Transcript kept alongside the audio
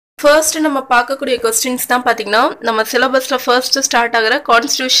First நம்ம பார்க்கக்கூடிய questions தான் பாத்தீங்கன்னா நம்ம சிலபஸ்ல ஃபர்ஸ்ட் ஸ்டார்ட் ஆகுற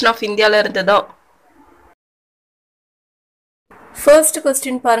கான்ஸ்டிடியூஷன் ஆஃப் இந்தியால இருந்து தான். First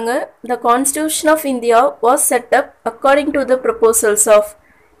question பாருங்க. The Constitution of India was set up according to the proposals of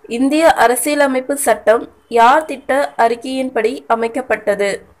இந்திய அரசியலமைப்பு சட்டம் யார் திட்ட அறிக்கையின்படி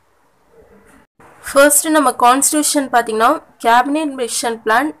அமைக்கப்பட்டது? First நம்ம Constitution பாத்தீங்கன்னா Cabinet Mission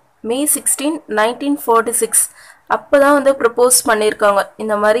Plan May 16, 1946 அப்பதான் வந்து ப்ரொபோஸ் பண்ணிருக்காங்க.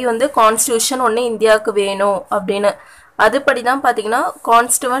 இந்த மாதிரி வந்து கான்ஸ்டிடியூஷன் ஒன்று இந்தியாவுக்கு வேணும் அப்படின்னு. அதுபடி தான் பார்த்தீங்கன்னா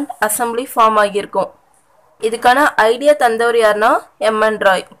கான்ஸ்டியூவன்ட் அசம்பிளி ஃபார்ம் ஆகியிருக்கும். இதுக்கான ஐடியா தந்தவர் யாருன்னா எம்என்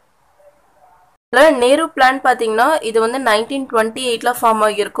ராய். நேரு பிளான் பார்த்தீங்கன்னா இது வந்து 1928 ஃபார்ம்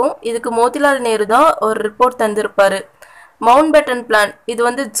ஆகியிருக்கும். இதுக்கு மோதிலால் நேரு தான் ஒரு ரிப்போர்ட் தந்திருப்பாரு. மவுண்ட் பேட்டன் பிளான் இது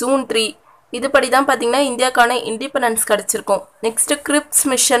வந்து June 3 இதுபடி தான் பார்த்தீங்கன்னா இந்தியாவுக்கான இண்டிபெண்டன்ஸ் கிடைச்சிருக்கும். நெக்ஸ்ட் கிரிப்ஸ்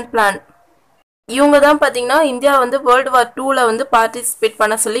மிஷன் பிளான் இவங்க தான் பார்த்தீங்கன்னா இந்தியா வந்து வேர்ல்டு வார் 2ல வந்து பார்ட்டிசிபேட்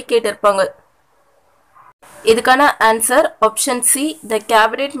பண்ண சொல்லி கேட்டிருப்பாங்க. இதுக்கான answer option see the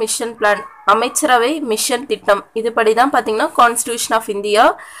cabinet mission plan அமைச்சரவை மிஷன் திட்டம். இதுபடி தான் பார்த்தீங்கன்னா கான்ஸ்டிடியூஷன் ஆஃப் இந்தியா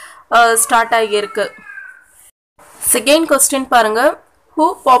ஸ்டார்ட் ஆகியிருக்கு. செகண்ட் கொஸ்டின் பாருங்க. Who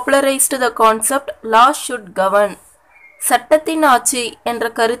popularised the concept law should govern? சட்டத்தின் ஆட்சி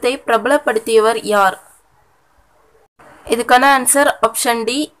என்ற கருத்தை பிரபலப்படுத்தியவர் யார்? இதுக்கான answer option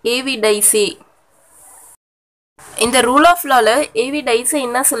D AV dicey. இந்த ரூல் ஆஃப் லால ஏவி டைசி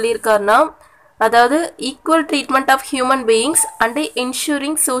என்ன சொல்லியிருக்காருன்னா, அதாவது equal treatment of human beings and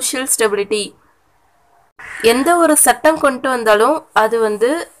ensuring social stability. எந்த ஒரு சட்டம் கொண்டு வந்தாலும் அது வந்து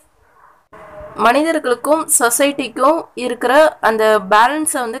மனிதர்களுக்கும் சொசைட்டிக்கும் இருக்கிற அந்த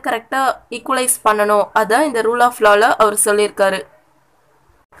பேலன்ஸை வந்து கரெக்டாக ஈக்குவலைஸ் பண்ணணும். அதான் இந்த ரூல் ஆஃப் லால அவர் சொல்லியிருக்காரு.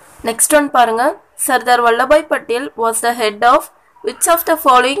 நெக்ஸ்ட் ஒன் பாருங்க. Sardar Vallabhbhai Patel was the head of which of the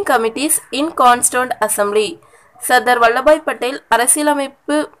following committees in Constituent Assembly? Sardar Vallabhbhai Patel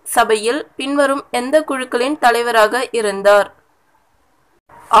அரசியலமைப்பு சபையில் பின்வரும் எந்த குழுக்களின் தலைவராக இருந்தார்?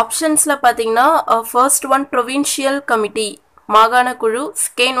 ஆப்ஷன்ஸ்ல பாத்தீங்கன்னா ஃபர்ஸ்ட் ஒன் ப்ரொவின்ஷியல் கமிட்டி மாகாண குழு,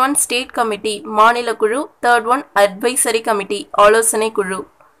 செகண்ட் ஒன் ஸ்டேட் கமிட்டி மாநில குழு, தேர்ட் ஒன் அட்வைசரி கமிட்டி ஆலோசனை குழு.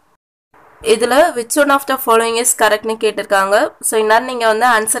 இதுல which one of the following is correctனு கேட்டிருக்காங்க. ஸோ இந்நேரம் நீங்க வந்து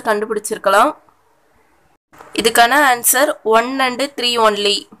ஆன்சர் கண்டுபிடிச்சிருக்கலாம். இதுக்கான ஆன்சர் 1 and 3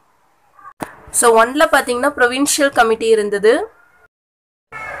 ஒன்லி. ஸோ 1ல பார்த்தீங்கன்னா ப்ரொவின்ஷியல் கமிட்டி இருந்தது,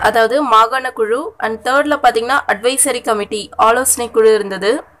 அதாவது மாகாண குழு. அண்ட் 3ல பார்த்தீங்கன்னா அட்வைசரி கமிட்டி ஆலோசனை குழு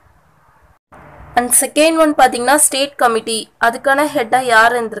இருந்தது. அண்ட் செகண்ட் ஒன் பார்த்தீங்கன்னா ஸ்டேட் கமிட்டி. அதுக்கான ஹெட்டாக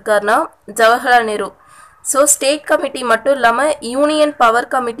யார் இருந்திருக்காருன்னா Jawaharlal Nehru. So state committee மட்டும் இல்லாமல் யூனியன்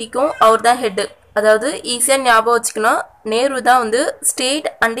பவர் கமிட்டிக்கும் அவர் தான் ஹெட்டு. அதாவது ஈஸியாக ஞாபகம் வச்சுக்கணும், நேரு தான் வந்து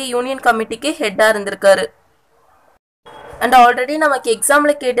ஸ்டேட் அண்ட் யூனியன் கமிட்டிக்கு ஹெட்டாக இருந்திருக்காரு. அண்ட் ஆல்ரெடி நமக்கு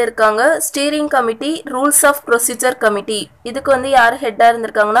எக்ஸாமில் கேட்டிருக்காங்க steering committee rules of procedure committee. இதுக்கு வந்து யார் ஹெட்டாக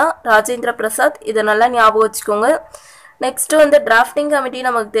இருந்திருக்காங்கன்னா ராஜேந்திர பிரசாத். இதை நல்லா ஞாபகம் வச்சுக்கோங்க. நெக்ஸ்ட் வந்து டிராஃப்டிங் கமிட்டி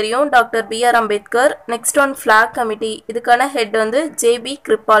நமக்கு தெரியும், doctor B.R. Ambedkar. Next one flag committee. இதுக்கான ஹெட் வந்து J.B.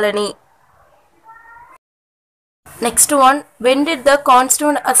 Kripalani. Next one when did the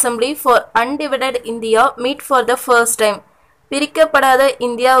Constituent Assembly for Undivided India meet for the first time? பிரிக்கப்படாத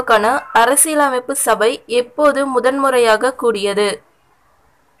இந்தியாவுக்கான அரசியலமைப்பு சபை எப்போது முதன்முறையாக கூடியது?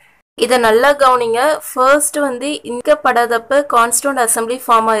 இதை நல்லா கவனிங்க. ஃபர்ஸ்ட் வந்து பிரிக்கப்படாதப்ப கான்ஸ்டிடியூண்ட் அசம்பிளி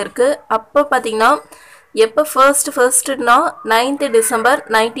ஃபார்ம் ஆயிருக்கு. அப்போ பார்த்தீங்கன்னா எப்போ ஃபர்ஸ்ட்னா 9th December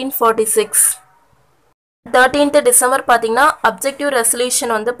 1946. 13th December பார்த்தீங்கன்னா அப்ஜெக்டிவ்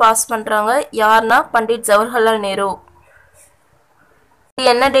ரெசல்யூஷன் வந்து பாஸ் பண்ணுறாங்க. யாருன்னா பண்டிட் ஜவஹர்லால் நேரு.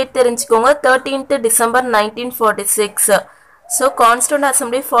 என்ன டேட் தெரிஞ்சுக்கோங்க, 13th December 1946. So constituent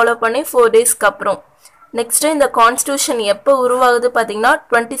assembly follow பண்ணி 4 டேஸ்க்கு அப்புறம். நெக்ஸ்ட் இந்த கான்ஸ்டியூஷன் எப்போ உருவாகுது பார்த்தீங்கன்னா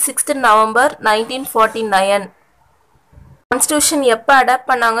 26th November 1949. கான்ஸ்டியூஷன் எப்போ அடாப்ட்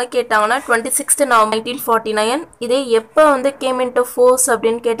பண்ணாங்க கேட்டாங்கன்னா 26th November 1949. இதே எப்போ வந்து கேம் இன்டு ஃபோர்ஸ்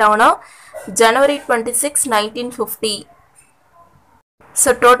அப்படின்னு கேட்டாங்கன்னா January 26, 1950. ஸோ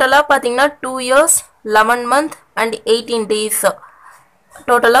டோட்டலாக பார்த்தீங்கன்னா 2 years 11 months and 18 days.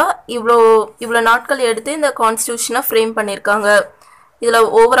 டோட்டலாக இவ்வளோ நாட்கள் எடுத்து இந்த கான்ஸ்டியூஷனை ஃப்ரேம் பண்ணியிருக்காங்க. இதில்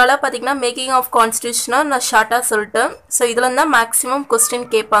ஓவராலாக பார்த்தீங்கன்னா மேக்கிங் ஆஃப் கான்ஸ்டியூஷனாக நான் ஷார்ட்டாக சொல்லிட்டேன். ஸோ இதில் இருந்தால் மேக்ஸிமம் கொஸ்டின்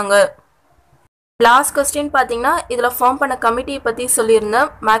கேட்பாங்க. லாஸ்ட் கொஸ்டின் பார்த்தீங்கன்னா இதில் ஃபார்ம் பண்ண கமிட்டியை பற்றி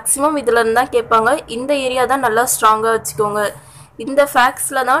சொல்லியிருந்தேன். மேக்ஸிமம் இதில் இருந்தால் கேட்பாங்க. இந்த ஏரியா தான் நல்லா ஸ்ட்ராங்காக வச்சுக்கோங்க. இந்த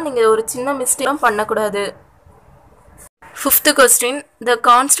ஃபேக்ட்ஸில் தான் நீங்கள் ஒரு சின்ன மிஸ்டேக்கும் பண்ணக்கூடாது. 5th question. The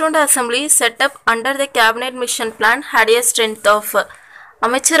Constituent Assembly set up under the Cabinet Mission Plan had a strength of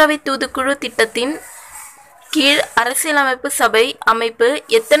அமைச்சரவை தூதுக்குழு திட்டத்தின் கீழ் அரசியலமைப்பு சபை அமைப்பு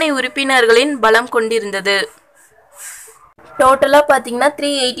எத்தனை உறுப்பினர்களின் பலம் கொண்டிருந்தது? டோட்டலாக பார்த்தீங்கன்னா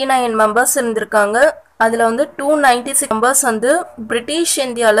 389 மெம்பர்ஸ் இருந்திருக்காங்க. அதில் வந்து 296 மெம்பர்ஸ் வந்து பிரிட்டிஷ்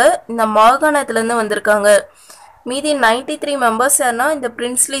இந்தியாவில் இந்த மாகாணத்துலேருந்து வந்திருக்காங்க. மீதி 93 மெம்பர்ஸ் யாருன்னா இந்த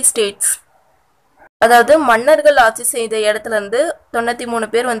பிரின்ஸ்லி ஸ்டேட்ஸ், அதாவது மன்னர்கள் ஆட்சி செய்த இடத்துல இருந்து 93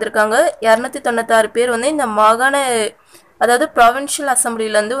 பேர் வந்திருக்காங்க. 296 பேர் வந்து இந்த மாகாண அதாவது ப்ராவின்ஷியல்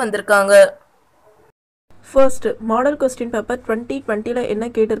அசம்பிளிலேருந்து வந்திருக்காங்க. ஃபர்ஸ்ட் மாடல் கொஸ்டின் பேப்பர் 2020ல் என்ன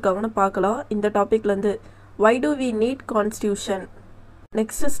கேட்டிருக்காங்கன்னு பார்க்கலாம். இந்த டாப்பிக்லேருந்து why do we need constitution.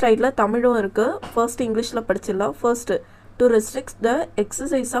 Next ஸ்லைடில் தமிழும் இருக்குது. ஃபர்ஸ்ட் இங்கிலீஷில் படிச்சிடலாம். First to restrict the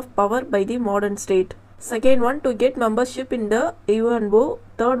exercise of power by the modern state. Second one to get membership in the UNO.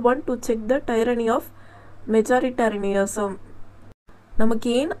 Third one to check the tyranny of majoritarianism. நமக்கு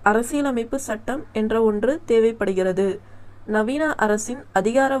ஏன் அரசியலமைப்பு சட்டம் என்ற ஒன்று தேவைப்படுகிறது? நவீன அரசின்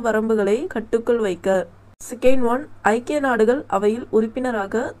அதிகார வரம்புகளை கட்டுக்குள் வைக்க. செகண்ட் ஒன் ஐக்கிய நாடுகள் அவையில்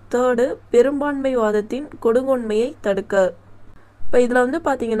உறுப்பினராக. தேர்டு பெரும்பான்மைவாதத்தின் கொடுங்கோன்மையை தடுக்க. இப்போ இதில் வந்து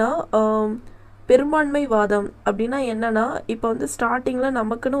பார்த்தீங்கன்னா பெரும்பான்மைவாதம் அப்படின்னா என்னன்னா, இப்போ வந்து ஸ்டார்டிங்கில்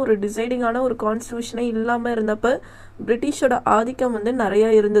நமக்குன்னு ஒரு டிசைடிங்கான ஒரு கான்ஸ்டியூஷனே இல்லாமல் இருந்தப்போ பிரிட்டிஷோட ஆதிக்கம் வந்து நிறையா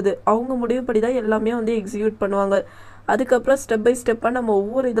இருந்தது. அவங்க முடிவுப்படி தான் எல்லாமே வந்து எக்ஸிக்யூட் பண்ணுவாங்க. அதுக்கப்புறம் ஸ்டெப் பை ஸ்டெப்பாக நம்ம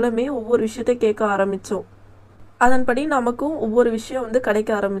ஒவ்வொரு இதுலையுமே ஒவ்வொரு விஷயத்தை கேட்க ஆரம்பித்தோம். அதன்படி நமக்கும் ஒவ்வொரு விஷயம் வந்து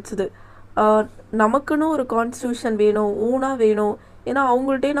கிடைக்க ஆரம்பிச்சுது. நமக்குன்னு ஒரு கான்ஸ்டியூஷன் வேணும், ஊனாக வேணும். ஏன்னா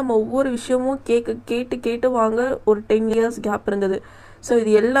அவங்கள்ட்டே நம்ம ஒவ்வொரு விஷயமும் கேட்டு வாங்க ஒரு 10 years கேப் இருந்தது. ஸோ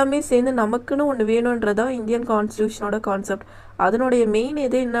இது எல்லாமே சேர்ந்து நமக்குன்னு ஒன்று வேணுன்றதான் இந்தியன் கான்ஸ்டியூஷனோட கான்செப்ட். அதனுடைய மெயின்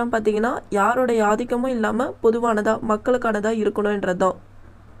இது என்னன்னு பார்த்தீங்கன்னா, யாரோடைய ஆதிக்கமும் இல்லாமல் பொதுவானதாக மக்களுக்கானதாக இருக்கணுன்றது தான்.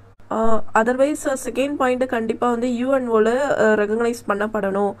 அதர்வைஸ் செகண்ட் பாயிண்ட்டு கண்டிப்பாக வந்து UNOவில் ரெகக்னைஸ்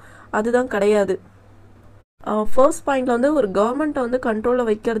பண்ணப்படணும் அதுதான் கிடையாது. ஃபர்ஸ்ட் பாயிண்டில் வந்து ஒரு கவர்மெண்ட்டை வந்து கண்ட்ரோலில்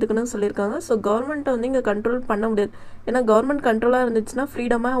வைக்கிறதுக்குன்னு சொல்லியிருக்காங்க. ஸோ கவர்மெண்ட்டை வந்து இங்கே கண்ட்ரோல் பண்ண முடியாது. ஏன்னா கவர்மெண்ட் கண்ட்ரோலாக இருந்துச்சுன்னா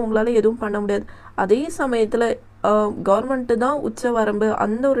ஃப்ரீடமாக அவங்களால எதுவும் பண்ண முடியாது. அதே சமயத்தில் கவர்மெண்ட்டு தான் உச்ச வரம்பு,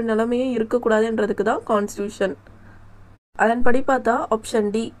 அந்த ஒரு நிலைமையும் இருக்கக்கூடாதுன்றதுக்கு தான் கான்ஸ்டியூஷன். அதன்படி பார்த்தா ஆப்ஷன்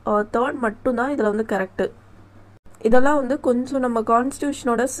டி தேர்ட் மட்டும்தான் இதில் வந்து கரெக்டு. இதெல்லாம் வந்து கொஞ்சம் நம்ம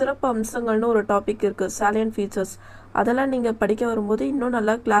கான்ஸ்டியூஷனோட சிறப்பு அம்சங்கள்னு ஒரு டாபிக் இருக்குது, சாலியன்ட் ஃபீச்சர்ஸ். அதெல்லாம் நீங்கள் படிக்க வரும்போது இன்னும்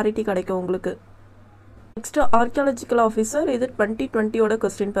நல்லா கிளாரிட்டி கிடைக்கும் உங்களுக்கு. Next archaeological officer. இது 2020ோட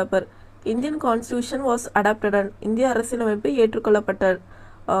question paper. Indian constitution was adapted and இந்திய அரசியலமைப்பு ஏற்றுக்கொள்ளப்பட்ட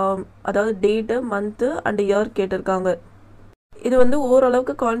அதாவது டேட்டு மந்த்து அண்ட் இயர் கேட்டிருக்காங்க. இது வந்து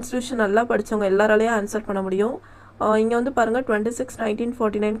ஓரளவுக்கு கான்ஸ்டியூஷன் நல்லா படித்தவங்க எல்லாராலையும் ஆன்சர் பண்ண முடியும். இங்கே வந்து பாருங்கள்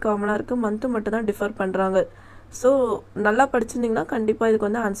 26/1949 காமனாக இருக்குது, மந்த்து மட்டும் தான் டிஃபர் பண்ணுறாங்க. ஸோ நல்லா படிச்சிருந்தீங்கன்னா கண்டிப்பாக இதுக்கு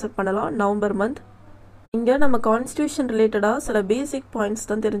வந்து ஆன்சர் பண்ணலாம். November month. இங்கே நம்ம கான்ஸ்டியூஷன் ரிலேட்டடாக சில பேசிக் பாயிண்ட்ஸ்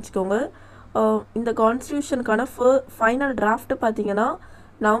தான் தெரிஞ்சுக்கோங்க. இந்த கான்ஸ்டியூஷனுக்கான ஃபைனல் டிராஃப்ட் பார்த்தீங்கன்னா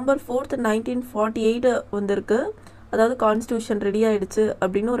November 4th 1948 வந்திருக்கு. அதாவது கான்ஸ்டியூஷன் ரெடி ஆகிடுச்சு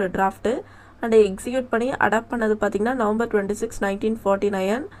அப்படின்னு ஒரு டிராஃப்ட்டு. அண்ட் எக்ஸிக்யூட் பண்ணி அடாப்ட் பண்ணது பார்த்தீங்கன்னா November 26,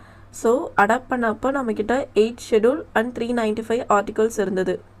 1949. ஸோ அடாப்ட் பண்ணப்போ நம்மக்கிட்ட 8 ஷெடியூல் அண்ட் 395 ஆர்டிகல்ஸ்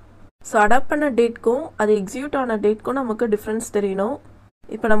இருந்தது. ஸோ அடாப்ட் பண்ண டேட்க்கும் அது எக்ஸிக்யூட் ஆன டேட்க்கும் நமக்கு டிஃப்ரென்ஸ் தெரியணும்.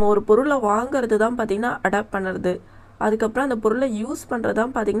 இப்போ நம்ம ஒரு பொருளை வாங்கிறது தான் பார்த்திங்கன்னா அடாப்ட் பண்ணுறது. அதுக்கப்புறம் அந்த பொருளை யூஸ் பண்ணுறது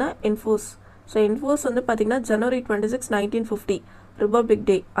தான் பார்த்திங்கன்னா என்ஃபோர்ஸ். ஸோ என்ஃபோர்ஸ் வந்து பார்த்திங்கன்னா January 26, 1950 ரிபப்ளிக்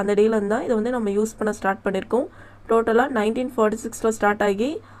டே அந்த டேலேருந்து தான் இதை வந்து நம்ம யூஸ் பண்ண ஸ்டார்ட் பண்ணியிருக்கோம். டோட்டலாக 1946 ஸ்டார்ட் ஆகி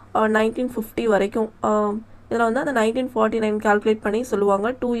 1950 வரைக்கும். இதில் வந்து அந்த 1949 கால்குலேட் பண்ணி சொல்லுவாங்க.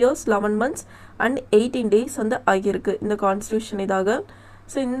 2 years 11 months அண்ட் 18 days வந்து ஆகியிருக்கு இந்த கான்ஸ்டியூஷன் இதாக.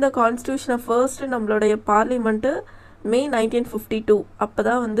 ஸோ இந்த கான்ஸ்டியூஷனை ஃபர்ஸ்ட்டு நம்மளுடைய பார்லிமெண்ட்டு May 1952 அப்போ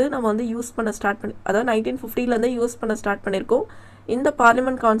தான் வந்து நம்ம வந்து யூஸ் பண்ண ஸ்டார்ட் பண்ணி, அதாவது 1950லேருந்து யூஸ் பண்ண ஸ்டார்ட் பண்ணியிருக்கோம். இந்த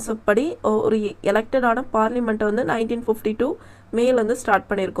பார்லிமெண்ட் கான்செப்ட் படி ஒரு எலெக்டடான பார்லிமெண்ட்டை வந்து 1952 மேலேருந்து ஸ்டார்ட்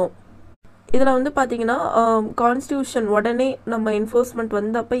பண்ணியிருக்கோம். இதில் வந்து பார்த்திங்கன்னா கான்ஸ்டியூஷன் உடனே நம்ம என்ஃபோர்ஸ்மெண்ட்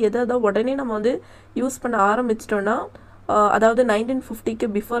வந்தப்போ எதை உடனே நம்ம வந்து யூஸ் பண்ண ஆரம்பிச்சிட்டோன்னா, அதாவது 1950க்கு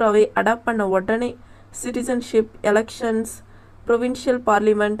பிஃபோராகவே அடாப்ட் பண்ண உடனே citizenship, elections, provincial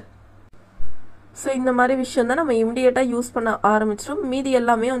parliament, so இந்த மாதிரி விஷயம் தான் நம்ம இமிடியேட்டாக யூஸ் பண்ண ஆரம்பிச்சிட்டோம். மீதி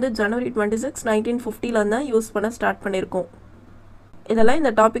எல்லாமே வந்து January 26, 1950 தான் யூஸ் பண்ண ஸ்டார்ட் பண்ணியிருக்கோம். இதெல்லாம்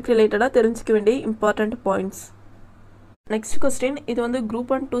இந்த டாபிக் ரிலேட்டடாக தெரிஞ்சிக்க வேண்டிய இம்பார்ட்டண்ட் பாயிண்ட்ஸ். Next question. இது வந்து Group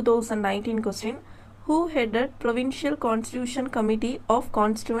 1 2019 question. Who headed provincial constitution committee of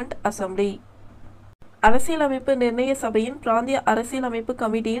constituent assembly. அரசியலமைப்பு நிர்ணய சபையின் பிராந்திய அரசியலமைப்பு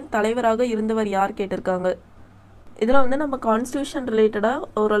கமிட்டியின் தலைவராக இருந்தவர் யார் கேட்டிருக்காங்க. இதில் வந்து நம்ம கான்ஸ்டியூஷன் ரிலேட்டடாக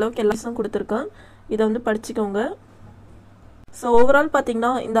ஓரளவுக்கு எல்லாத்தையும் கொடுத்துருக்கோம். இதை வந்து படிச்சுக்கோங்க. ஸோ ஓவரால்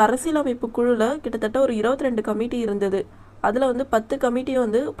பார்த்திங்கன்னா இந்த அரசியலமைப்பு குழுவில் கிட்டத்தட்ட ஒரு 22 கமிட்டி இருந்தது. அதில் வந்து 10 கமிட்டி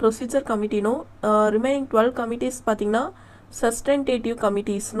வந்து ப்ரொசீஜர் கமிட்டினும் ரிமைனிங் 12 கமிட்டிஸ் பார்த்திங்கன்னா சஸ்டென்டேட்டிவ்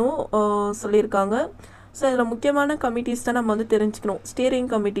கமிட்டிஸ்னும் சொல்லியிருக்காங்க. ஸோ இதில் முக்கியமான கமிட்டிஸ் தான் நம்ம வந்து தெரிஞ்சுக்கணும். ஸ்டீரிங்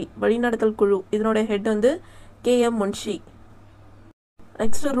கமிட்டி வழிநடத்தல் குழு, இதனுடைய ஹெட் வந்து KM Munshi.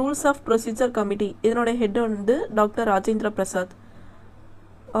 Next rules of procedure committee, இதனோட ஹெட் வந்து டாக்டர் ராஜேந்திர பிரசாத்.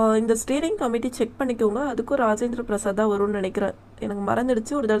 இந்த ஸ்டீரிங் கமிட்டி செக் பண்ணிக்கோங்க, அதுக்கும் ராஜேந்திர பிரசாத் தான் வரும்னு நினைக்கிறேன், எனக்கு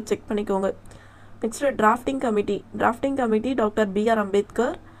மறந்துடுச்சு, ஒரு தடவை செக் பண்ணிக்கோங்க. Next drafting committee doctor PR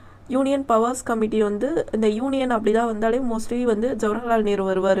Ambedkar. Union powers committee வந்து இந்த யூனியன் அப்படி தான் வந்தாலே மோஸ்ட்லி வந்து ஜவஹர்லால் நேரு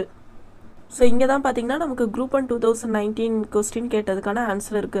வருவார். ஸோ இங்கே தான் பார்த்தீங்கன்னா நமக்கு குரூப் 1 2019 கொஸ்டின் கேட்டதுக்கான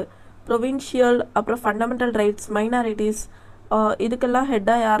ஆன்சர் இருக்குது. ப்ரொவின்ஷியல், அப்புறம் ஃபண்டமெண்டல் ரைட்ஸ், மைனாரிட்டிஸ், இதுக்கெல்லாம்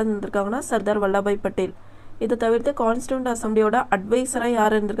ஹெட்டாக யார் இருந்திருக்காங்கன்னா சர்தார் வல்லபாய் பட்டேல். இதை தவிர்த்து கான்ஸ்டியூண்ட் அசம்பிளியோட அட்வைசராக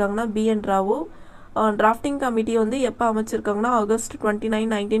யார் இருந்திருக்காங்கன்னா பிஎன் ராவோ. டிராஃப்டிங் கமிட்டி வந்து எப்போ அமைச்சிருக்காங்கன்னா ஆகஸ்ட் 29,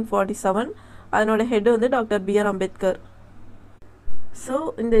 1947. அதனோட ஹெட் வந்து டாக்டர் பிஆர் அம்பேத்கர். ஸோ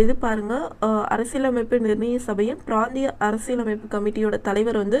இந்த இது பாருங்கள், அரசியலமைப்பு நிர்ணய சபையின் பிராந்திய அரசியலமைப்பு கமிட்டியோட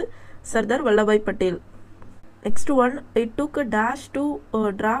தலைவர் வந்து Sardar Vallabhbhai Patel. Next one, it took a dash to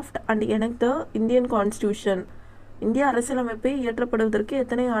draft and enact the Indian constitution. இந்திய அரசியலமைப்பை இயற்றப்படுவதற்கு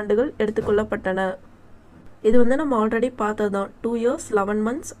எத்தனை ஆண்டுகள் எடுத்துக்கொள்ளப்பட்டன? இது வந்து நம்ம ஆல்ரெடி பார்த்தது தான், 2 years 11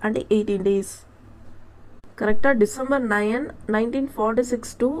 months and 18 days. கரெக்டாக டிசம்பர் 9,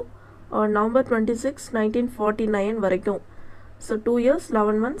 1946 to நவம்பர் 26, 1949 வரைக்கும். So 2 years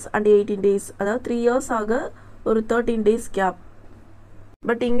 11 months and 18 days, அதாவது 3 years ஆக ஒரு 13 days கேப்.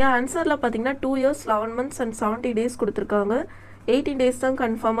 பட் இங்கே ஆன்சரில் பார்த்தீங்கன்னா 2 years 11 months and 70 days கொடுத்துருக்காங்க. 18 days தான்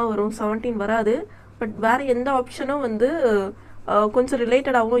கன்ஃபார்மாக வரும், 17 வராது. பட் வேறு எந்த ஆப்ஷனும் வந்து கொஞ்சம்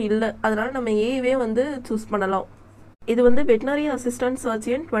ரிலேட்டடாகவும் இல்லை, அதனால் நம்ம ஏவே வந்து சூஸ் பண்ணலாம். இது வந்து veterinary assistant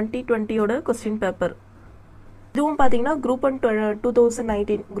surgeon 2020 question paper. இதுவும் பார்த்தீங்கன்னா குரூப் 1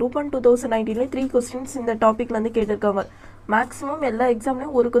 2019. குரூப் 1 2019 3 கொஸ்டின்ஸ் இந்த டாப்பிக்லேருந்து கேட்டிருக்காங்க. மேக்ஸிமம் எல்லா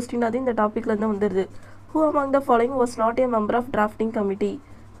எக்ஸாம்லேயும் ஒரு கொஸ்டின் அது இந்த டாப்பிக்லேருந்து வந்துடுது. Who among the following was not a member of drafting committee?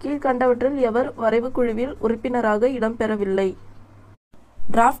 கீழ்கண்டவற்றில் எவர் வரைவு குழுவில் உறுப்பினராக இடம்பெறவில்லை?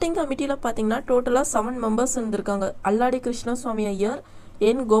 டிராஃப்டிங் கமிட்டியில் பார்த்தீங்கன்னா டோட்டலாக 7 மெம்பர்ஸ் இருந்திருக்காங்க. அல்லாடி கிருஷ்ணசுவாமி ஐயர்,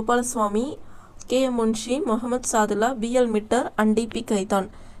 என் Gopalaswamy, KM Munshi, Mohammed Sadullah, BL மிட்டர் and DP கைதான்.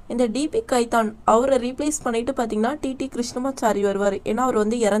 இந்த DP கைதான் அவரை ரீப்ளேஸ் பண்ணிட்டு பார்த்தீங்கன்னா TT கிருஷ்ணமாச்சாரி வருவார், ஏன்னா அவர்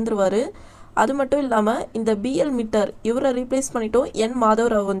வந்து இறந்துருவார். அது மட்டும் இல்லாமல் இந்த BL மிட்டர் இவரை ரீப்ளேஸ் பண்ணிட்டோம் N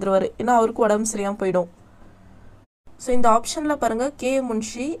மாதவராவ் வந்துருவார், ஏன்னா அவருக்கு உடம்பு சரியாமல் போயிடும். ஸோ இந்த ஆப்ஷனில் பாருங்கள், KM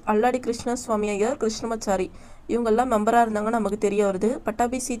முன்ஷி, அல்லாடி கிருஷ்ணசுவாமி ஐயர், கிருஷ்ணமாச்சாரி இவங்கெல்லாம் மெம்பராக இருந்தாங்க நமக்கு தெரிய வருது.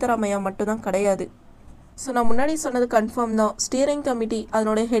 பட்டாபி சீதாராமையா மட்டும்தான் கிடையாது. ஸோ நான் முன்னாடி சொன்னது கன்ஃபார்ம் தான், ஸ்டீரிங் கமிட்டி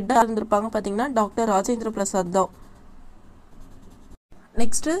அதனுடைய ஹெட்டாக இருந்திருப்பாங்க பார்த்தீங்கன்னா டாக்டர் ராஜேந்திர பிரசாத் தான்.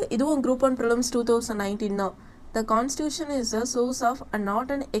 நெக்ஸ்ட்டு இதுவும் குரூப் 1 prelims 2019 தான். The constitution is a source of and not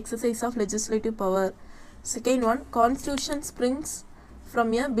an exercise of legislative power. Second one, constitution springs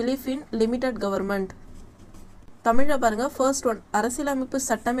from a belief in limited government. தமிழில் பாருங்கள், ஃபர்ஸ்ட் ஒன், அரசியலமைப்பு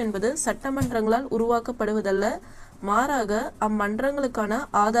சட்டம் என்பது சட்டமன்றங்களால் உருவாக்கப்படுவதல்ல, மாறாக அம்மன்றங்களுக்கான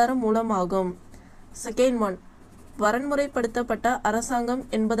ஆதாரம் மூலமாகும். செகண்ட் ஒன், வரன்முறைப்படுத்தப்பட்ட அரசாங்கம்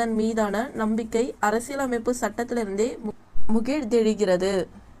என்பதன் மீதான நம்பிக்கை அரசியலமைப்பு சட்டத்திலிருந்தே முகிழ்தெழுகிறது.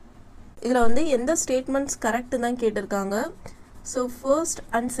 இதில் வந்து எந்த ஸ்டேட்மெண்ட்ஸ் கரெக்டு தான் கேட்டிருக்காங்க. ஸோ ஃபர்ஸ்ட்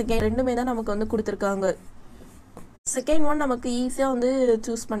அண்ட் செகண்ட் ரெண்டுமே தான் நமக்கு வந்து கொடுத்துருக்காங்க. செகண்ட் ஒன் நமக்கு ஈஸியாக வந்து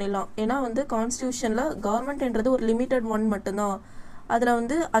சூஸ் பண்ணிடலாம், ஏன்னா வந்து கான்ஸ்டியூஷனில் கவர்மெண்ட்ன்றது ஒரு லிமிட்டட் ஒன் மட்டும்தான், அதில்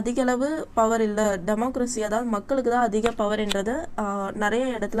வந்து அதிகளவு பவர் இல்லை, டெமோக்ரஸி அதாவது மக்களுக்கு தான் அதிக பவர்ன்றதை நிறைய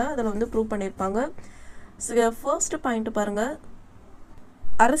இடத்துல அதில் வந்து ப்ரூவ் பண்ணியிருப்பாங்க. ஃபர்ஸ்ட் பாயிண்ட் பாருங்கள்,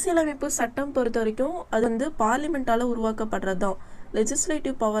 அரசியலமைப்பு சட்டம் பொறுத்த வரைக்கும் அது வந்து பார்லிமெண்ட்டால் உருவாக்கப்படுறது தான்,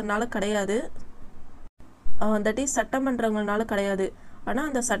 லெஜிஸ்லேட்டிவ் பவர்னால கிடையாது, தட் இஸ் சட்டமன்றங்கள்னால கிடையாது. ஆனால்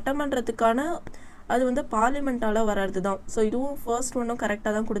அந்த சட்டமன்றத்துக்கான அது வந்து பார்லிமெண்ட்டால் வர்றது தான். ஸோ இதுவும் ஃபர்ஸ்ட் ஒன்றும்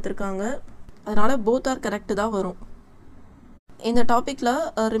கரெக்டாக தான் கொடுத்துருக்காங்க, அதனால் போத் ஆர் கரெக்டு தான் வரும். இந்த டாப்பிக்கில்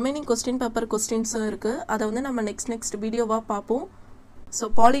ரிமைனிங் கொஸ்டின் பேப்பர் கொஸ்டின்ஸும் இருக்குது, அதை வந்து நம்ம நெக்ஸ்ட் வீடியோவாக பார்ப்போம். ஸோ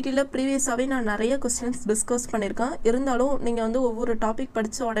பாலிட்டியில் ப்ரீவியஸாகவே நான் நிறைய கொஸ்டின்ஸ் டிஸ்கஸ் பண்ணியிருக்கேன். இருந்தாலும் நீங்கள் வந்து ஒவ்வொரு டாபிக்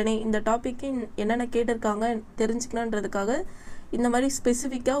படித்த உடனே இந்த டாப்பிக்கு என்னென்ன கேட்டிருக்காங்க தெரிஞ்சுக்கணுன்றதுக்காக இந்த மாதிரி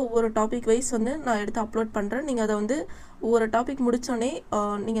ஸ்பெசிஃபிக்காக ஒவ்வொரு டாபிக் வைஸ் வந்து நான் எடுத்து அப்லோட் பண்ணுறேன். நீங்கள் அதை வந்து ஒவ்வொரு டாபிக் முடித்தோடனே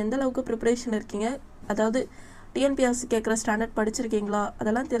நீங்கள் எந்த அளவுக்கு ப்ரிப்பரேஷன் இருக்கீங்க, அதாவது டிஎன்பிஎஸ்சி கேட்குற ஸ்டாண்டர்ட் படிச்சிருக்கீங்களா,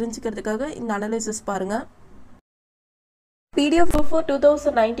 அதெல்லாம் தெரிஞ்சுக்கிறதுக்காக இந்த அனலைசிஸ் பாருங்கள். PDF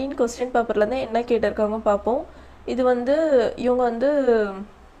 2019 கொஸ்டின் பேப்பர்லேருந்து என்ன கேட்டிருக்காங்க பார்ப்போம். இது வந்து இவங்க வந்து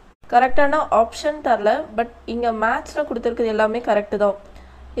கரெக்டான ஆப்ஷன் தரல, பட் இங்கே மேட்ச்சில் கொடுத்துருக்குது எல்லாமே கரெக்டு தான்.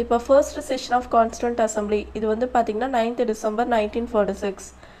 இப்போ first session of constituent assembly இது வந்து பார்த்திங்கன்னா 9th December 1946.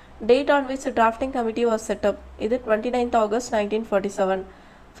 Date on which drafting committee was setup இது 29th August 1947.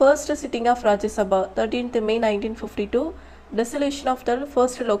 First sitting of Rajya Sabha 13th May 1952. Dissolution of the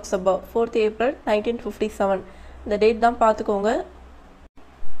first Lok Sabha 4th April 1957. இந்த டேட் தான் பார்த்துக்கோங்க.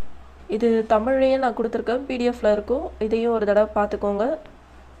 இது தமிழ்லேயே நான் கொடுத்துருக்கேன், PDFல இருக்கும், இதையும் ஒரு தடவை பார்த்துக்கோங்க.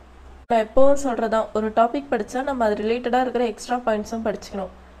 நான் எப்போவும் சொல்கிறதான், ஒரு டாபிக் படித்தா நம்ம அது ரிலேட்டடாக இருக்கிற எக்ஸ்ட்ரா பாயிண்ட்ஸும்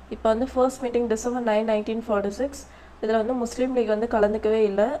படிச்சுக்கணும். இப்போ வந்து ஃபர்ஸ்ட் மீட்டிங் December 9, 1946. இதில் வந்து முஸ்லீம் லீக் வந்து கலந்துக்கவே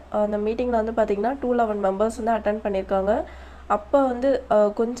இல்லை. அந்த மீட்டிங்கில் வந்து பார்த்திங்கன்னா 211 மெம்பர்ஸ் வந்து அட்டென்ட் பண்ணியிருக்காங்க. அப்போ வந்து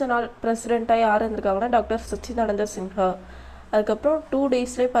கொஞ்ச நாள் பிரசிடெண்ட்டாக யார் இருந்திருக்காங்கன்னா டாக்டர் சச்சிதானந்த சின்ஹா. அதுக்கப்புறம் 2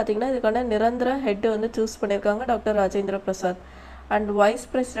 டேஸ்லேயே பார்த்திங்கன்னா இதுக்கான நிரந்தர ஹெட்டு வந்து சூஸ் பண்ணியிருக்காங்க doctor Rajendra Prasad. And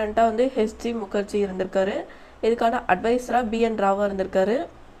vice பிரசிடெண்ட்டாக வந்து HG முகர்ஜி இருந்திருக்காரு. இதுக்கான அட்வைஸராக BN ராவா இருந்திருக்காரு.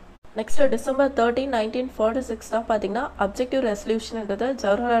 நெக்ஸ்ட் December 13, 1946 தான் பார்த்தீங்கன்னா அப்ஜெக்டிவ் ரெசல்யூஷன்ன்றதை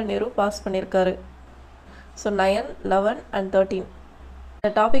ஜவஹர்லால் நேரு பாஸ் பண்ணியிருக்காரு. ஸோ 9, 11 and 13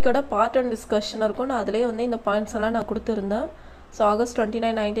 இந்த டாப்பிக்கோட பார்ட் அண்ட் டிஸ்கஷன் இருக்கும். நான் அதிலே வந்து இந்த பாயிண்ட்ஸ் எல்லாம் நான் கொடுத்துருந்தேன். ஸோ August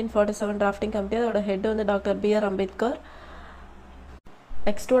 29, 1947 டிராஃப்டிங் கமிட்டி, அதோட ஹெட் வந்து doctor BR Ambedkar.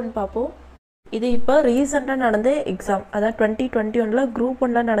 Next one பார்ப்போம். இது இப்போ ரீசெண்டாக நடந்த எக்ஸாம், அதாவது 2021 குரூப்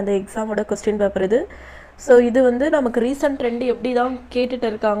 1 நடந்த எக்ஸாமோட கொஸ்டின் பேப்பர் இது. ஸோ இது வந்து நமக்கு ரீசெண்ட் ட்ரெண்டு எப்படி தான் கேட்டுட்டு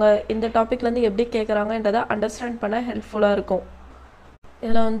இருக்காங்க, இந்த டாப்பிக்லேருந்து எப்படி கேட்குறாங்கன்றதை அண்டர்ஸ்டாண்ட் பண்ண ஹெல்ப்ஃபுல்லாக இருக்கும்.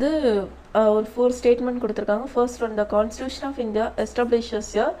 இதில் வந்து ஒரு 4 ஸ்டேட்மெண்ட் கொடுத்துருக்காங்க. First one, the constitution of India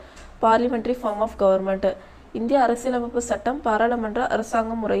establishes a parliamentary form of government. இந்திய அரசியலமைப்பு சட்டம் பாராளுமன்ற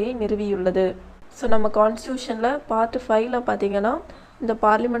அரசாங்க முறையை நிறுவியுள்ளது. ஸோ நம்ம கான்ஸ்டியூஷனில் பார்ட் 5ல் பார்த்தீங்கன்னா இந்த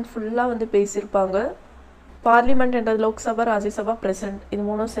பார்லிமெண்ட் ஃபுல்லாக வந்து பேசியிருப்பாங்க. பார்லிமெண்ட் என்றது லோக்சபா, ராஜ்யசபா, பிரசிடென்ட், இது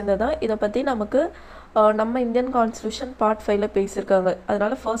மூணும் சேர்ந்ததான். இதை பற்றி நமக்கு நம்ம இந்தியன் கான்ஸ்டியூஷன் பார்ட் 5ல் பேசியிருக்காங்க.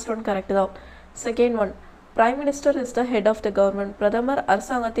 அதனால ஃபர்ஸ்ட் ஒன் கரெக்ட் தான். Second one, prime minister is the head of the government. பிரதமர்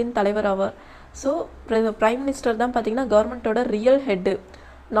அரசாங்கத்தின் தலைவர் ஆவார். ஸோ பிரைம் மினிஸ்டர் தான் பார்த்தீங்கன்னா கவர்மெண்ட்டோட ரியல் ஹெட்டு.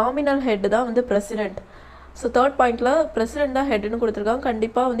 நாமினல் ஹெட்டு தான் வந்து பிரசிடென்ட். ஸோ தேர்ட் பாயிண்டில் பிரசிடென்ட் தான் ஹெட்டுன்னு கொடுத்துருக்காங்க.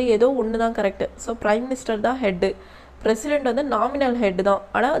 கண்டிப்பாக வந்து ஏதோ ஒன்று தான் கரெக்டு. ஸோ பிரைம் மினிஸ்டர் தான் ஹெட்டு, பிரசிடென்ட் வந்து நாமினல் ஹெட் தான்.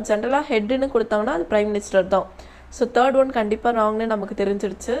 ஆனால் ஜென்ரலாக ஹெட்டுன்னு கொடுத்தாங்கன்னா அது பிரைம் மினிஸ்டர் தான். ஸோ தேர்ட் ஒன் கண்டிப்பாக ராங்னு நமக்கு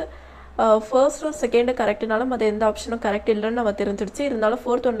தெரிஞ்சிடுச்சு. ஃபர்ஸ்ட்டும் செகண்டும் கரெக்டுனாலும் அது எந்த ஆப்ஷனும் கரெக்ட் இல்லைன்னு நம்ம தெரிஞ்சிடுச்சு. இருந்தாலும்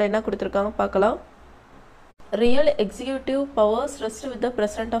ஃபோர்த் ஒன்ல என்ன கொடுத்துருக்காங்க பார்க்கலாம். Real executive powers rest with the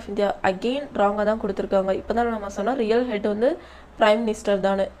president of India. Again ராங்காக தான் கொடுத்துருக்காங்க. இப்போ தான் நம்ம சொன்னோம் ரியல் ஹெட் வந்து பிரைம் மினிஸ்டர்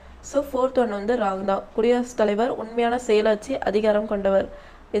தானே. ஸோ ஃபோர்த் ஒன் வந்து ராங் தான். குடியரசுத் தலைவர் உண்மையான செயலாட்சி அதிகாரம் கொண்டவர்,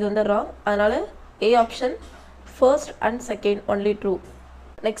 இது வந்து ராங். அதனால் A option first and second only true.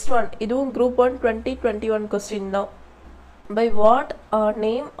 Next one, இதுவும் குரூப் 1 2021 கொஸ்டின் தான். By what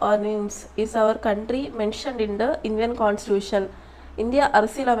name or names is our country mentioned in the Indian Constitution? இந்திய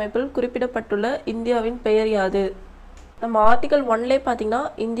அரசியலமைப்பில் குறிப்பிடப்பட்டுள்ள இந்தியாவின் பெயர் யாது? நம்ம ஆர்டிகல் 1லே பார்த்தீங்கன்னா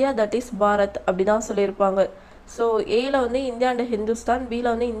இந்தியா தட் இஸ் பாரத் அப்படி தான் சொல்லியிருப்பாங்க. ஸோ ஏல வந்து இந்தியா அண்ட் ஹிந்துஸ்தான்,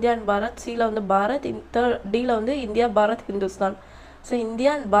 பியில் வந்து இந்தியா அண்ட் பாரத், சியில் வந்து பாரத், டியில் வந்து India Bharat Hindustan. So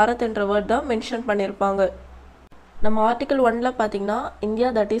India and Bharat என்ற வேர்ட் தான் மென்ஷன் பண்ணியிருப்பாங்க. நம்ம ஆர்டிகல் 1ல பார்த்தீங்கன்னா India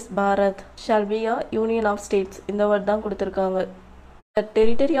that is Bharat shall be a union of states, இந்த வேர்ட் தான் கொடுத்துருக்காங்க. த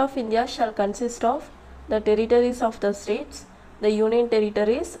territory of India shawl consist of the territories of the states, the union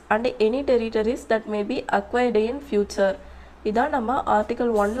territories and any territories that may be acquired in future. இதான் நம்ம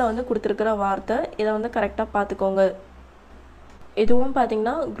article 1ல வந்து கொடுத்துருக்கிற வார்த்தை. இதை வந்து கரெக்டாக பார்த்துக்கோங்க. இதுவும்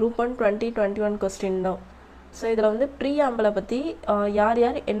பார்த்தீங்கன்னா குரூப் 1 2021 கொஸ்டின் தான். ஸோ இதில் வந்து ப்ரீஆம்பிளை பற்றி யார்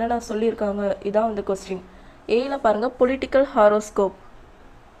யார் என்னென்ன சொல்லியிருக்காங்க இதான் வந்து கொஸ்டின். ஏல பாருங்கள், பொலிட்டிக்கல் ஹாரோஸ்கோப்,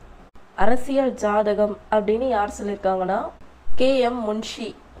 அரசியல் ஜாதகம் அப்படின்னு யார் சொல்லியிருக்காங்கன்னா KM முன்ஷி.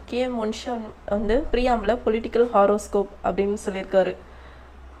 KM முன்ஷி வந்து ப்ரீஆம்பில் பொலிட்டிக்கல் ஹாரோஸ்கோப் அப்படின்னு சொல்லியிருக்காரு.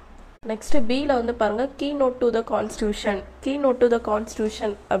 நெக்ஸ்ட் பியில் வந்து பாருங்கள், key note to the constitution. Key note to the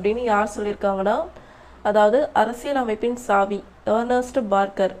constitution அப்படின்னு யார் சொல்லியிருக்காங்கன்னா அதாவது அரசியல் அமைப்பின் சாவி, Ernest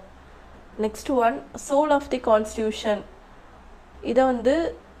Parker. Next one, soul of the constitution, இதை வந்து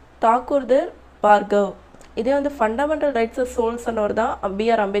தாக்கூர்தர் பார்கவ். இதே வந்து ஃபண்டமெண்டல் ரைட்ஸ் சோல் சொன்னவர் தான்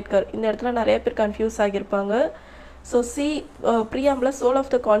BR அம்பேத்கர். இந்த இடத்துல நிறைய பேர் confuse ஆகியிருப்பாங்க. So ப்ரீஆம்பில் soul of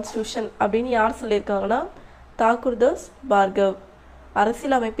the constitution அப்படின்னு யார் சொல்லியிருக்காங்கன்னா தாக்கூர்தாஸ் பார்கவ்,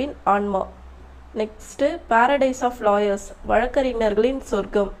 அரசியலமைப்பின் ஆன்மா. நெக்ஸ்ட்டு பேரடைஸ் ஆஃப் லாயர்ஸ், வழக்கறிஞர்களின்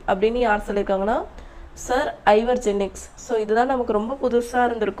சொர்க்கம் அப்படின்னு யார் சொல்லியிருக்காங்கன்னா சர் ஐவர் ஜெனிக்ஸ். ஸோ இதுதான் நமக்கு ரொம்ப புதுசாக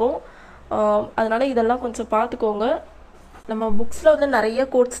இருந்திருக்கும். அதனால் இதெல்லாம் கொஞ்சம் பார்த்துக்கோங்க. நம்ம புக்ஸில் வந்து நிறைய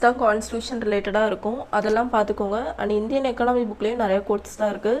கோட்ஸ் தான் கான்ஸ்டியூஷன் ரிலேட்டடாக இருக்கும், அதெல்லாம் பார்த்துக்கோங்க. அண்ட் இந்தியன் எக்கனாமி புக்லேயும் நிறைய கோட்ஸ்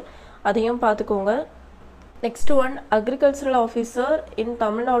தான் இருக்குது, அதையும் பார்த்துக்கோங்க. நெக்ஸ்ட் ஒன், அக்ரிகல்ச்சரல் ஆஃபீஸர் இன்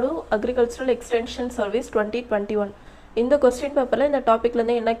தமிழ்நாடு அக்ரிகல்ச்சரல் எக்ஸ்டென்ஷன் சர்வீஸ் 2021. இந்த கொஸ்டின் பேப்பரில் இந்த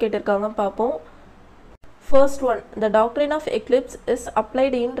டாப்பிக்லேருந்து என்ன கேட்டிருக்காங்க பார்ப்போம். First one, the doctrine of Eclipse is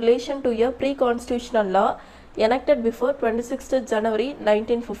applied in relation to a pre constitutional law enacted before 26 January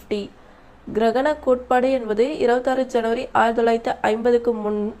 1950. கிரகண கோட்பாடு என்பது 26 ஜனவரி 1950க்கு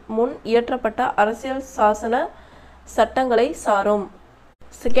முன் இயற்றப்பட்ட அரசியல் சாசன சட்டங்களை சாரும்.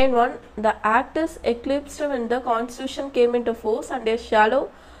 Second one, the act is eclipsed when the constitution came into force and a shallow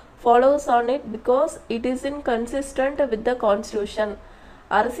follows on it because it is inconsistent with the constitution.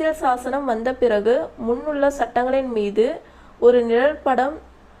 அரசியல் சாசனம் வந்த பிறகு முன்னுள்ள சட்டங்களின் மீது ஒரு நிழற்படம்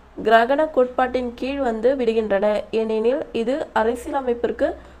கிரகண கோட்பாட்டின் கீழ் வந்து விடுகின்றன, ஏனெனில் இது அரசியலமைப்பிற்கு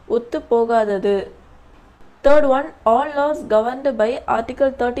ஒத்து போகாதது. Third one, all laws governed by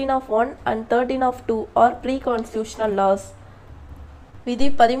Article 13 of 1 and 13 of 2 are pre-constitutional laws. விதி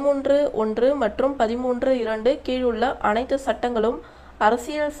 13(1) மற்றும் 13(2) கீழ் உள்ள அனைத்து சட்டங்களும்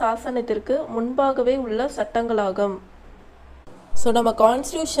அரசியல் சாசனத்திற்கு முன்பாகவே உள்ள சட்டங்களாகும். ஸோ நம்ம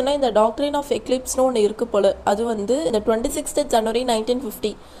கான்ஸ்டியூஷனில் இந்த டாக்ட்ரின் ஆஃப் எக்லிப்ஸ்னு ஒன்று இருக்கு போல, அது வந்து இந்த 26th January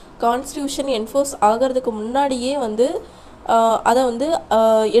 1950 கான்ஸ்டியூஷன் என்ஃபோர்ஸ் ஆகிறதுக்கு முன்னாடியே வந்து அதை வந்து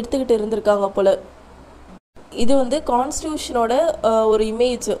எடுத்துக்கிட்டு இருந்திருக்காங்க போல. இது வந்து கான்ஸ்டியூஷனோட ஒரு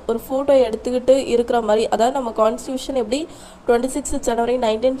இமேஜ், ஒரு ஃபோட்டோ எடுத்துக்கிட்டு இருக்கிற மாதிரி. அதாவது நம்ம கான்ஸ்டியூஷன் எப்படி 26th January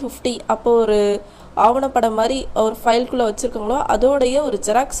 1950 அப்போ ஒரு ஆவணப்படம் மாதிரி ஒரு ஃபைல்குள்ளே வச்சுருக்காங்களோ அதோடைய ஒரு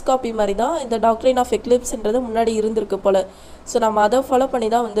ஜெராக்ஸ் காப்பி மாதிரி தான் இந்த டாக்ட்ரின் ஆஃப் எக்லிப்ஸ்ன்றது முன்னாடி இருந்திருக்கு போல். ஸோ நம்ம அதை ஃபாலோ பண்ணி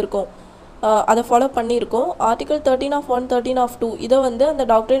தான் வந்திருக்கோம், அதை ஃபாலோ பண்ணியிருக்கோம். ஆர்டிகல் 13 of 1, 13 of 2 இதை வந்து அந்த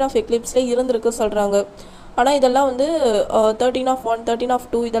டாக்ட்ரின் ஆஃப் எக்லிப்ஸில் இருந்திருக்கு சொல்கிறாங்க. ஆனால் இதெல்லாம் வந்து 13 of 1, 13 of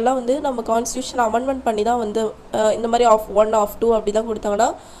 2 இதெல்லாம் வந்து நம்ம கான்ஸ்டியூஷன் அமெண்ட்மெண்ட் பண்ணி தான் வந்து இந்த மாதிரி of 1, of 2 அப்படி தான் கொடுத்தாங்கன்னா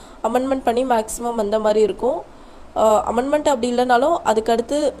அமெண்ட்மெண்ட் பண்ணி மேக்ஸிமம் அந்த மாதிரி இருக்கும். அமெண்ட்மெண்ட் அப்படி இல்லைனாலும்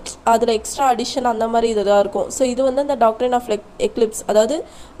அதுக்கடுத்து அதில் எக்ஸ்ட்ரா அடிஷன் அந்த மாதிரி இதுதான் இருக்கும். ஸோ இது வந்து அந்த டாக்ட்ரின் ஆஃப் எக்லிப்ஸ், அதாவது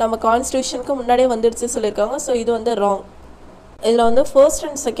நம்ம கான்ஸ்டியூஷனுக்கு முன்னாடியே வந்துடுச்சு சொல்லியிருக்காங்க. ஸோ இது வந்து ராங். இதில் வந்து ஃபர்ஸ்ட்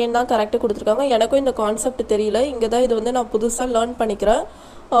அண்ட் செகண்ட் தான் கரெக்டாக கொடுத்துருக்காங்க. எனக்கும் இந்த கான்செப்ட் தெரியல, இங்கே தான் இது வந்து நான் புதுசாக லேர்ன் பண்ணிக்கிறேன்.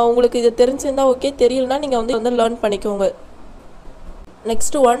 உங்களுக்கு இது தெரிஞ்சிருந்தால் ஓகே, தெரியலனா நீங்கள் வந்து லேர்ன் பண்ணிக்கோங்க.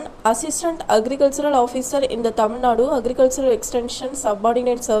 Next one, assistant agricultural officer in the Tamil Nadu agricultural extension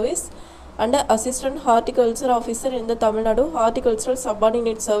subordinate service and assistant horticulture officer in the Tamil Nadu horticultural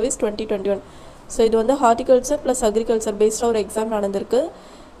subordinate service 2021. So இது வந்து ஹார்டிகல்ச்சர் ப்ளஸ் அக்ரிகல்ச்சர் பேஸ்டாக ஒரு எக்ஸாம் நடந்திருக்கு.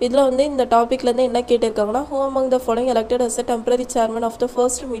 இதில் வந்து இந்த டாப்பிக்லேருந்து என்ன கேட்டிருக்காங்கன்னா, who among the following elected as a temporary chairman of the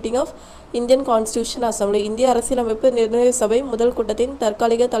first meeting of Indian constitution assembly. இந்திய அரசியலமைப்பு நிர்ணய சபை முதல் கூட்டத்தின்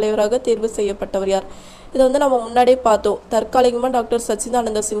தற்காலிக தலைவராக தேர்வு செய்யப்பட்டவர் யார்? இதை வந்து நம்ம முன்னாடியே பார்த்தோம். தற்காலிகமாக டாக்டர்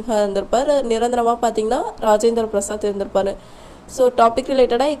சச்சிதானந்த சின்ஹா இருந்திருப்பார், நிரந்தரமாக பார்த்தீங்கன்னா ராஜேந்திர பிரசாத் இருந்திருப்பார். ஸோ டாபிக்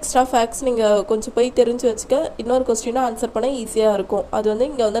ரிலேட்டடாக எக்ஸ்ட்ரா ஃபேக்ட்ஸ் நீங்கள் கொஞ்சம் போய் தெரிஞ்சு வச்சுக்க, இன்னொரு கொஸ்டினாக ஆன்சர் பண்ண ஈஸியாக இருக்கும். அது வந்து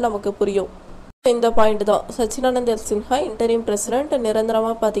இங்கே வந்து நமக்கு புரியும். இந்த பாயிண்ட் தான், சச்சிதானந்த சின்ஹா இன்டரிம் பிரசிடென்ட்,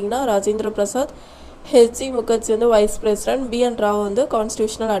 நிரந்தரமாக பார்த்தீங்கன்னா ராஜேந்திர பிரசாத், ஹெச்ஜி முகர்ஜி வந்து வைஸ் பிரசிடென்ட், பிஎன் ராவ் வந்து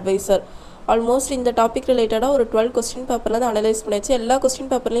கான்ஸ்டியூஷனல் அட்வைசர். ஆல்மோஸ்ட் இந்த டாபிக் ரிலேட்டடாக ஒரு 12 கொஸ்டின் பேப்பரில் தான் அனலைஸ் பண்ணியாச்சு. எல்லா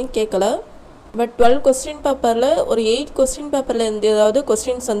கொஸ்டின் பேப்பர்லையும் கேட்கல, பட் 12 கொஸ்டின் பேப்பரில் ஒரு 8 கொஸ்டின் பேப்பரில் இருந்து ஏதாவது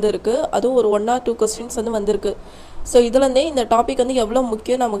கொஸ்டின்ஸ் வந்து இருக்குது, அதுவும் ஒரு 1 or 2 கொஸ்டின்ஸ் வந்து வந்திருக்கு. ஸோ இதுலேருந்தே இந்த டாபிக் வந்து எவ்வளோ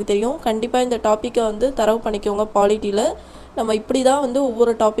முக்கியம் நமக்கு தெரியும். கண்டிப்பாக இந்த டாப்பிக்கை வந்து தரவு பண்ணிக்கோங்க. பாலிட்டியில் நம்ம இப்படி தான் வந்து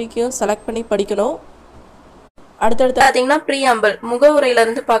ஒவ்வொரு டாப்பிக்கையும் செலக்ட் பண்ணி படிக்கணும். அடுத்தடுத்து பார்த்தீங்கன்னா ப்ரீஆம்பிள்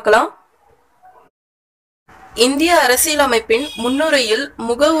முகவுரையிலிருந்து பார்க்கலாம். இந்திய அரசியலமைப்பின் முன்னுரையில்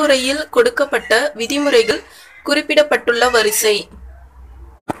முகவுரையில் கொடுக்கப்பட்ட விதிமுறைகள் குறிப்பிடப்பட்டுள்ள வரிசை.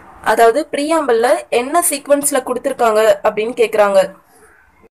 அதாவது ப்ரீஆம்பிள்ல என்ன சீக்வன்ஸ்ல கொடுத்துருக்காங்க அப்படின்னு கேட்குறாங்க.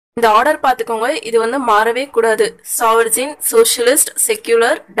 இந்த ஆர்டர் பார்த்துக்கோங்க, இது வந்து மாறவே கூடாது. சாவர்ஜின், சோஷியலிஸ்ட்,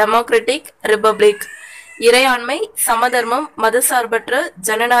 செக்யூலர், டெமோக்ராட்டிக், ரிபப்ளிக், இறையாண்மை, சமதர்மம், மதசார்பற்ற,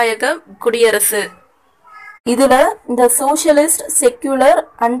 ஜனநாயக, குடியரசு. இதுல இந்த சோஷியலிஸ்ட், செக்யூலர்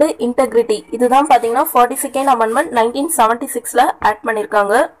அண்ட் இன்டெகிரிட்டி இதுதான் பாத்தீங்கன்னா 42nd அமெண்ட்மெண்ட் 1976ல ஆட்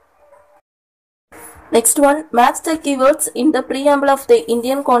பண்ணிருக்காங்க. Next one, match the keywords in the preamble of the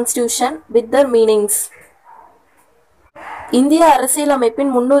Indian Constitution with their meanings. இந்திய அரசியலமைப்பின்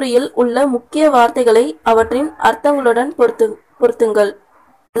முன்னுரையில் உள்ள முக்கிய வார்த்தைகளை அவற்றின் அர்த்தங்களுடன் பொருத்துங்கள்.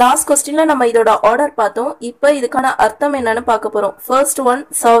 லாஸ்ட் கொஸ்டின்ல நம்ம இதோட ஆர்டர் பார்த்தோம். இப்போ இதுக்கான அர்த்தம் என்னன்னு பார்க்க போறோம். ஃபர்ஸ்ட் ஒன்,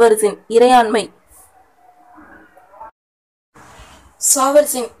 சாவர்ஜின் இறையாண்மை.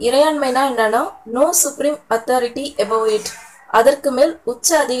 சாவர்ஜின் இறையாண்மைனா என்னன்னா, no supreme authority above it, அதற்கு மேல் உச்ச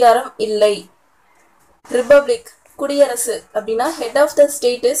அதிகாரம் இல்லை. ரிபப்ளிக் குடியரசு அப்படின்னா, head of the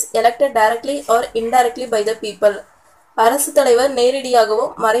state is elected directly R indirectly by the people. அரசு தலைவர் நேரடியாகவோ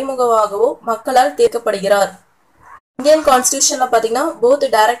மறைமுகமாகவோ மக்களால் தேர்ந்தெடுக்கப்படுகிறார். இந்தியன் கான்ஸ்டியூஷன்ல பாத்தீங்கன்னா போத்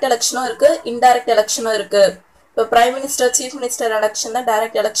டைரக்ட் எலெக்ஷனும் இருக்கு, இன்டைரக்ட் எலெக்ஷனும் இருக்கு. இப்போ prime minister, chief minister election தான்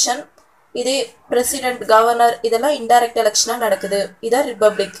டைரக்ட் எலெக்ஷன். இதே பிரசிடென்ட், கவர்னர் இதெல்லாம் இன்டைரக்ட் எலெக்ஷனா நடக்குது. இதான்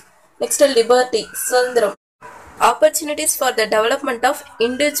ரிபப்ளிக். நெக்ஸ்ட் லிபர்ட்டி சுதந்திரம். Opportunities for the development of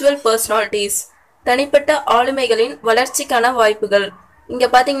individual personalities, தனிப்பட்ட ஆளுமைகளின் வளர்ச்சிக்கான வாய்ப்புகள். இங்க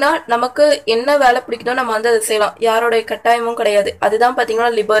பாத்தீங்கன்னா நமக்கு என்ன வேலை பிடிக்குதோ நம்ம வந்து அதை செய்யலாம், யாரோடைய கட்டாயமும் கிடையாது. அதுதான் பாத்தீங்கன்னா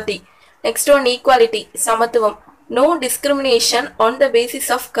லிபர்ட்டி. நெக்ஸ்ட் ஒன், ஈக்வாலிட்டி சமத்துவம். No discrimination on the basis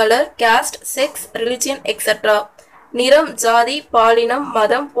of colour, cost, sex, religion etcetera. நிறம், ஜாதி, பாலினம்,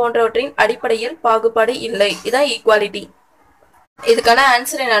 மதம் போன்றவற்றின் அடிப்படையில் பாகுபாடு இல்லை. இதான் ஈக்வாலிட்டி. இதுக்கான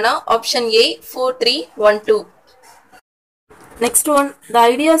ஆன்சர் என்னன்னா option A 4312. Next one, the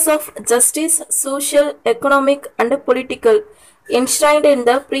ideas of justice, social, economic and political enshrined in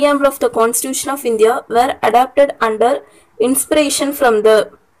the preamble of the Constitution of India were adapted under inspiration from the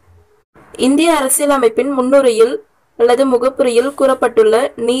இந்திய அரசியலமைப்பின் முன்னுரையில் அல்லது முகப்புரையில் கூறப்பட்டுள்ள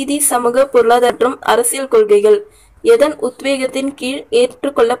நீதி, சமூக, பொருளாதார மற்றும் அரசியல் கொள்கைகள் எதன் உத்வேகத்தின் கீழ்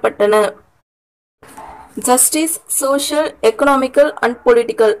ஏற்றுக்கொள்ளப்பட்டன? Justice, social, economical and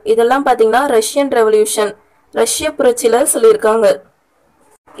political இதெல்லாம் பார்த்தீங்கன்னா ரஷ்யன் ரெவல்யூஷன், ரஷ்ய புரட்சியில சொல்லியிருக்காங்க.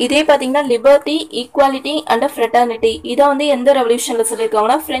 இதே பார்த்தீங்கன்னா லிபர்ட்டி, ஈக்குவாலிட்டி அண்ட் ஃப்ரெட்டர்னிட்டி இதை வந்து எந்த ரெவல்யூஷன்ல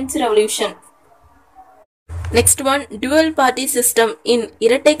சொல்லியிருக்காங்கன்னா French revolution. Next one, twelve party system இன்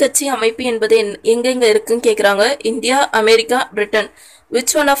இரட்டை கட்சி அமைப்பு என்பது எங்கெங்க இருக்குன்னு கேட்குறாங்க. India, America, Britain.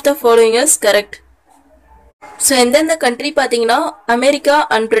 Which one of the following is correct? So எந்தெந்த கண்ட்ரி பார்த்தீங்கன்னா அமெரிக்கா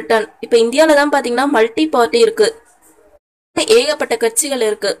அண்ட் பிரிட்டன். இப்போ இந்தியாவில் தான் பார்த்தீங்கன்னா மல்டி பார்ட்டி இருக்கு, ஏகப்பட்ட கட்சிகள்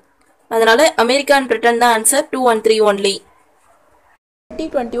இருக்கு. அதனால அமெரிக்கா அண்ட் பிரிட்டன் தான் ஆன்சர். 2 and 3 only.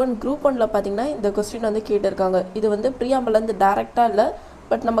 2021 குரூப் 1ல பார்த்தீங்கன்னா இந்த கொஸ்டின் வந்து கேட்டிருக்காங்க. இது வந்து ப்ரீஆம்பிள் வந்து டைரக்டாக இல்லை,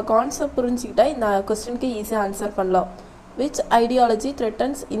 பட் நம்ம கான்செப்ட் புரிஞ்சுக்கிட்டா இந்த கொஸ்டினுக்கு ஈஸியாக ஆன்சர் பண்ணலாம். Which ideology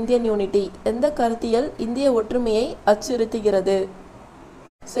threatens Indian unity? எந்த கருத்தியல் இந்திய ஒற்றுமையை அச்சுறுத்துகிறது?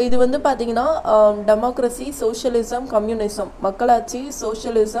 ஸோ இது வந்து பார்த்தீங்கன்னா டெமோக்ரஸி, சோஷியலிசம், கம்யூனிசம், மக்களாட்சி,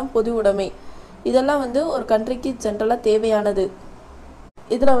 சோஷியலிசம், பொது உடைமை இதெல்லாம் வந்து ஒரு கண்ட்ரிக்கு ஜென்ரலாக தேவையானது.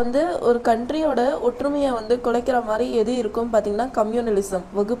 இதில் வந்து ஒரு கண்ட்ரியோட ஒற்றுமையை வந்து குலைக்கிற மாதிரி எது இருக்கும் பார்த்தீங்கன்னா கம்யூனலிசம்,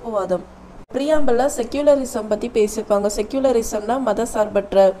 வகுப்புவாதம். ப்ரீஆம்பிளில் செக்யூலரிசம் பற்றி பேசியிருப்பாங்க. செக்யூலரிசம்னா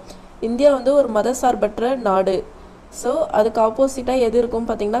மதசார்பற்ற. இந்தியா வந்து ஒரு மதசார்பற்ற நாடு. ஸோ அதுக்கு ஆப்போசிட்டாக எது இருக்கும்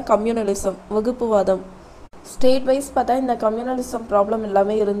பார்த்தீங்கன்னா கம்யூனலிசம், வகுப்புவாதம். ஸ்டேட் வைஸ் பார்த்தா இந்த கம்யூனலிசம் ப்ராப்ளம்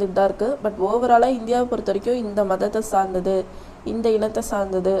எல்லாமே இருந்துகிட்டு தான் இருக்குது. பட் ஓவராலாக இந்தியாவை பொறுத்த வரைக்கும் இந்த மதத்தை சார்ந்தது, இந்த இனத்தை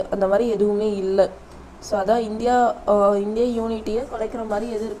சார்ந்தது அந்த மாதிரி எதுவுமே இல்லை. ஸோ அதான் இந்திய யூனிட்டியை குலைக்கிற மாதிரி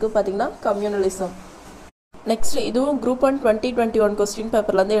எது இருக்குது பார்த்தீங்கன்னா கம்யூனலிசம். நெக்ஸ்ட் இதுவும் குரூப் 1 2021 கொஸ்டின்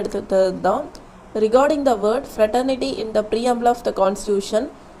பேப்பர்லேருந்து எடுத்தது தான். Regarding the word fraternity in the preamble of the constitution,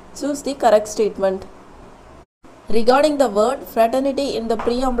 choose the correct statement. Regarding the word fraternity in the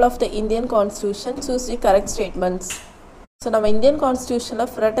preamble of the Indian Constitution, choose the correct statements. So நம்ம Indian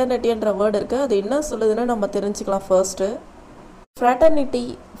கான்ஸ்டியூஷனில் ஃப்ரெட்டர்னிட்டின்ற word இருக்குது. அது என்ன சொல்லுதுன்னு நம்ம தெரிஞ்சுக்கலாம். First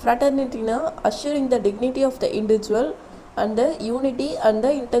ஃப்ராட்டர்னிட்டினா assuring the dignity of the individual and the unity and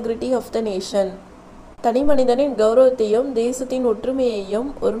the integrity of the nation. தனி மனிதனின் கௌரவத்தையும் தேசத்தின்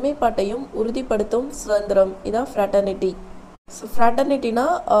ஒற்றுமையையும் ஒருமைப்பாட்டையும் உறுதிப்படுத்தும் சுதந்திரம், இதான் fraternity. So ஃப்ராட்டர்னிட்டினா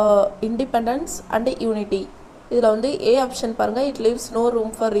independence and unity. இதில் வந்து ஏ ஆப்ஷன் பாருங்கள், it leaves no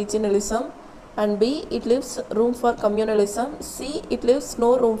room for regionalism, and be it leaves room for communalism, see it leaves no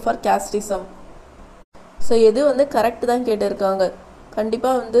room for casteism. So எது வந்து கரெக்ட் தான் கேட்டிருக்காங்க.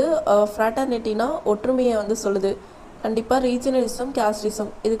 கண்டிப்பாக வந்து ஃப்ராட்டர்னிட்டினா ஒற்றுமையை வந்து சொல்லுது. கண்டிப்பாக ரீஜனலிசம்,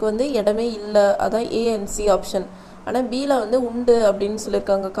 கேஸ்டிசம் இதுக்கு வந்து இடமே இல்லை, அதான் ஏ அண்ட் சி ஆப்ஷன். ஆனால் பியில் வந்து உண்டு அப்படின்னு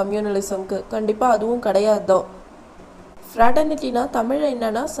சொல்லியிருக்காங்க கம்யூனலிசம்க்கு. கண்டிப்பாக அதுவும் கிடையாது தான். ஃப்ராட்டர்னிட்டினா தமிழ்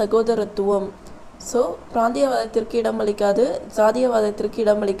என்னன்னா சகோதரத்துவம். ஸோ பிராந்தியவாதத்திற்கு இடமளிக்காது, ஜாதியவாதத்திற்கு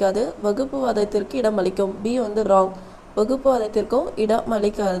இடமளிக்காது, வகுப்புவாதத்திற்கு இடமளிக்கும். பி வந்து ராங், வகுப்புவாதத்திற்கும்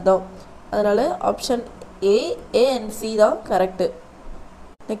இடமளிக்காது தான். அதனால் ஆப்ஷன் ஏ அண்ட் சி தான் கரெக்டு.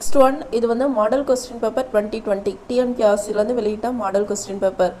 நெக்ஸ்ட் ஒன், இது வந்து மாடல் கொஸ்டின் பேப்பர் 2020 டிஎன்பிஎஸ்சிலேருந்து வெளியிட்ட model question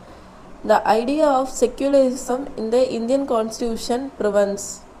paper. The idea of secularism இந்த இந்தியன் கான்ஸ்டியூஷன் ப்ரிவென்ஸ்.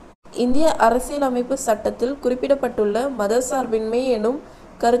 இந்திய அரசியலமைப்பு சட்டத்தில் குறிப்பிடப்பட்டுள்ள மதசார்பின்மை எனும்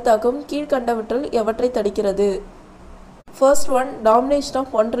கருத்தாக்கம் கீழ்கண்டவற்றில் எவற்றை தடுக்கிறது? First one, domination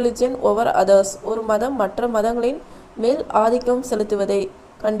of one religion over others. ஒரு மதம் மற்ற மதங்களின் மேல் ஆதிக்கம் செலுத்துவதை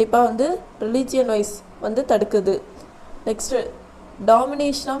கண்டிப்பாக வந்து ரிலீஜியன் வைஸ் வந்து தடுக்குது. Next,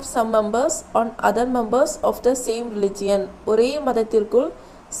 domination of some members on other members of the same religion. ஒரே மதத்திற்குள்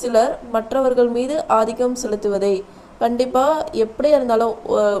சிலர் மற்றவர்கள் மீது ஆதிக்கம் செலுத்துவதை கண்டிப்பாக எப்படி இருந்தாலும்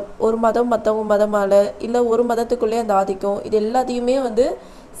ஒரு மதம் மற்றவங்க மதமால் இல்லை ஒரு மதத்துக்குள்ளே அந்த ஆதிக்கம் இது எல்லாத்தையுமே வந்து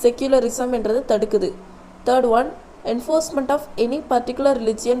செக்யூலரிசம் என்றது தடுக்குது. Third one, enforcement of any particular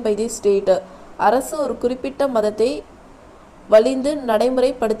religion by the state. அரசு ஒரு குறிப்பிட்ட மதத்தை வலிந்து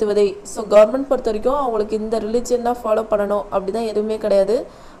நடைமுறைப்படுத்துவதை. ஸோ கவர்மெண்ட் பொறுத்த வரைக்கும் அவங்களுக்கு இந்த ரிலிஜியன் தான் ஃபாலோ பண்ணணும் அப்படி தான் எதுவுமே கிடையாது.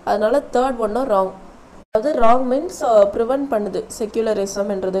 அதனால தேர்ட் ஒன்னும் ராங். அதாவது ராங் மீன்ஸ் ப்ரிவென்ட் பண்ணுது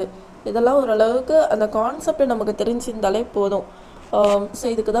செக்யூலரிசம் என்றது. இதெல்லாம் ஓரளவுக்கு அந்த கான்செப்ட் நமக்கு தெரிஞ்சிருந்தாலே போதும். ஸோ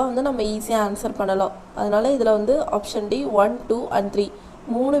இதுக்கு தான் வந்து நம்ம ஈஸியாக ஆன்சர் பண்ணலாம். அதனால் இதில் வந்து ஆப்ஷன் டி 1, 2 and 3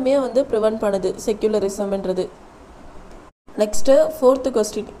 மூணுமே வந்து ப்ரிவென்ட் பண்ணுது செக்யூலரிசம்ன்றது. நெக்ஸ்ட்டு ஃபோர்த்து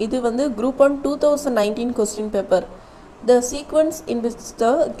கொஸ்டின், இது வந்து group 1 2019 question paper. The sequence in which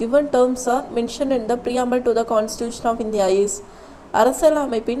the given terms are mentioned in the preamble to the Constitution of India is.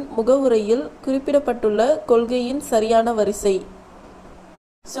 அரசியலமைப்பின் முகவுரையில் குறிப்பிடப்பட்டுள்ள கொள்கையின் சரியான வரிசை.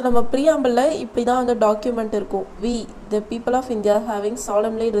 ஸோ நம்ம ப்ரீஆம்பிளில் இப்படி தான் வந்து டாக்குமெண்ட் இருக்கும். We the people of India having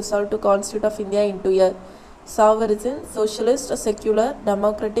solemnly resolved to constitute of India into a sovereign, socialist, secular,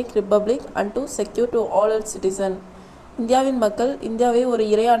 democratic republic and to secure to all its citizens. இந்தியாவின் மக்கள் இந்தியாவை ஒரு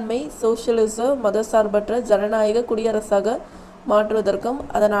இறையாண்மை, சோஷியலிச, மதசார்பற்ற ஜனநாயக குடியரசாக மாற்றுவதற்கும்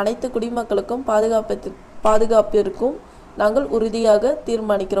அதன் அனைத்து குடிமக்களுக்கும் பாதுகாப்பிற்கும் நாங்கள் உறுதியாக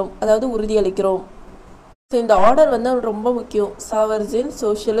தீர்மானிக்கிறோம், அதாவது உறுதியளிக்கிறோம். ஸோ இந்த ஆர்டர் வந்து ரொம்ப முக்கியம். சாவர்ஜின்,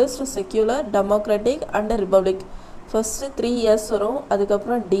 socialist, secular, democratic and republic. First 3 years வரும்,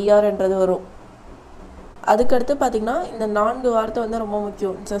 அதுக்கப்புறம் டிஆர்ன்றது வரும். அதுக்கடுத்து பார்த்திங்கன்னா இந்த 4 வார்த்தை வந்து ரொம்ப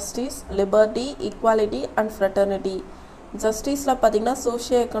முக்கியம். Justice, liberty, equality and fraternity. ஜஸ்டிஸில் பார்த்திங்கன்னா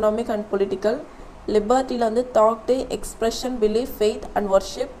சோஷியோ எக்கனாமிக் அண்ட் பொலிட்டிக்கல். லிபர்ட்டியில் வந்து thought, expression, belief, faith and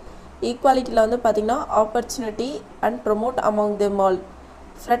worship. ஈக்வாலிட்டியில் வந்து பார்த்திங்கன்னா opportunity and promote among them all.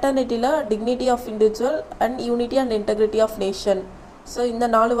 ஃப்ரெட்டர்னிட்டியில் dignity of individual and unity and integrity of nation. So இந்த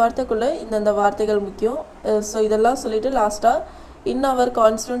 4 வார்த்தைக்குள்ளே இந்த வார்த்தைகள் முக்கியம். So இதெல்லாம் சொல்லிவிட்டு லாஸ்ட்டாக இன் அவர்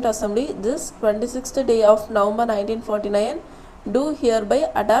constituent assembly this 26th day of November 1949 do hereby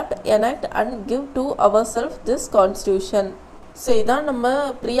adapt, enact and give to ourselves this constitution. So இதான் நம்ம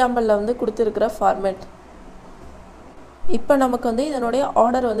ப்ரீஆம்பிளில் வந்து கொடுத்துருக்கிற ஃபார்மேட். இப்போ நமக்கு வந்து இதனுடைய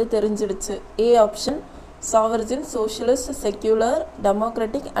ஆர்டர் வந்து தெரிஞ்சிடுச்சு. A option சாவர்ஜின், socialist, secular,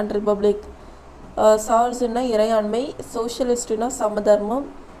 democratic and republic. சாவர்ஜின்னா இறையாண்மை, சோஷியலிஸ்ட்னா சமதர்மம்,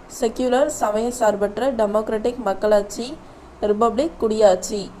 செக்யூலர் சமய சார்பற்ற, டெமோக்ராட்டிக் மக்களாட்சி, ரிப்பப்ளிக்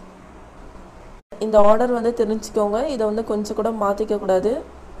குடியாட்சி. இந்த ஆர்டர் வந்து தெரிஞ்சுக்கோங்க, இதை வந்து கொஞ்சம் கூட மாற்றிக்க கூடாது.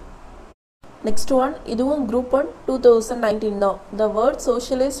 நெக்ஸ்ட் ஒன், இதுவும் குரூப் 1 2019 தான். The word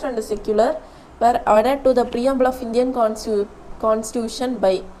socialist and secular were added to the preamble of Indian constitution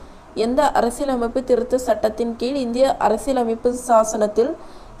by. எந்த அரசியலமைப்பு திருத்த சட்டத்தின் கீழ் இந்திய அரசியலமைப்பு சாசனத்தில்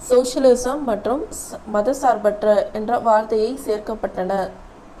சோஷியலிசம் மற்றும் மதசார்பற்ற என்ற வார்த்தையை சேர்க்கப்பட்டன.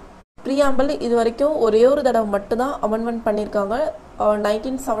 ப்ரீஆம்பிள் இது வரைக்கும் ஒரே ஒரு தடவை மட்டும்தான் அமெண்ட்மெண்ட் பண்ணியிருக்காங்க.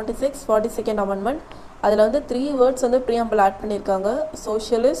 1976 42nd அமெண்ட்மெண்ட். அதில் வந்து 3 வேர்ட்ஸ் வந்து ப்ரீஆம்பிள் ஆட் பண்ணியிருக்காங்க.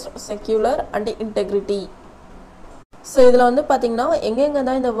 Socialist, secular and integrity. So இதில் வந்து பார்த்திங்கன்னா எங்கெங்கே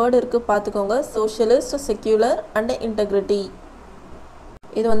தான் இந்த வேர்டு இருக்குது பார்த்துக்கோங்க. Socialist, secular and integrity.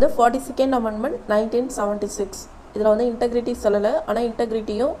 இது வந்து 42nd அமெண்ட்மெண்ட் 1976. இதில் வந்து இன்டெகிரிட்டி சொல்லலை, ஆனால்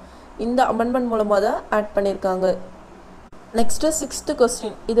இன்டெகிரிட்டியும் இந்த அமெண்ட்மெண்ட் மூலமாக தான் ஆட் பண்ணியிருக்காங்க. Next 6th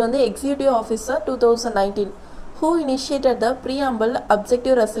question. இது வந்து executive officer 2019. Who initiated the preamble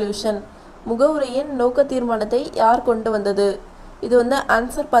objective resolution. முகவுரையின் நோக்க தீர்மானத்தை யார் கொண்டு வந்தது? இது வந்து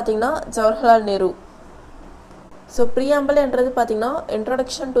ஆன்சர் பார்த்திங்கன்னா ஜவஹர்லால் நேரு. ஸோ ப்ரீஆம்பிள்ன்றது பார்த்திங்கன்னா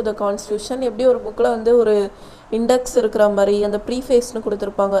இன்ட்ரடக்ஷன் டு த கான்ஸ்டியூஷன். எப்படி ஒரு புக்கில் வந்து ஒரு இண்டெக்ஸ் இருக்கிற மாதிரி அந்த ப்ரீஃபேஸ்னு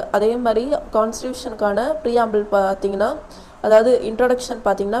கொடுத்துருப்பாங்க, அதே மாதிரி கான்ஸ்டியூஷனுக்கான ப்ரீஆம்பிள் பார்த்திங்கன்னா, அதாவது இன்ட்ரடக்ஷன்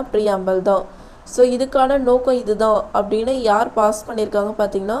பார்த்திங்கன்னா ப்ரீஆம்பிள் தான். ஸோ இதுக்கான நோக்கம் இதுதான் அப்படின்னு யார் பாஸ் பண்ணியிருக்காங்க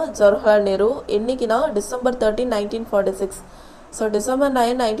பார்த்திங்கன்னா Jawaharlal Nehru. என்றைக்குன்னா December 13, 1946. So December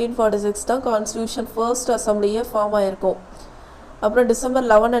 9, 1946 தான் கான்ஸ்டியூஷன் ஃபர்ஸ்ட் அசம்பிளியே ஃபார்ம் ஆகிருக்கும். அப்புறம் December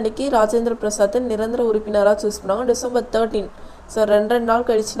 11 அன்றைக்கி ராஜேந்திர பிரசாத்தை நிரந்தர உறுப்பினராக சூஸ் பண்ணாங்க. December 13, ஸோ 2 நாள்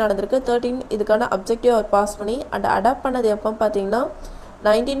கழிச்சு நடந்திருக்கு. 13 இதுக்கான அப்ஜெக்டிவ் அவர் பாஸ் பண்ணி அண்ட் அடாப்ட் பண்ணது எப்போ பார்த்தீங்கன்னா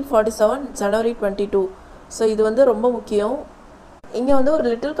 1947 January 22. ஸோ இது வந்து ரொம்ப முக்கியம். இங்கே வந்து ஒரு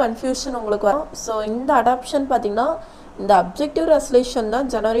லிட்டில் கன்ஃபியூஷன் உங்களுக்கு வரும். ஸோ இந்த அடாப்ஷன் பார்த்திங்கன்னா இந்த அப்ஜெக்டிவ் ரெசல்யூஷன் தான்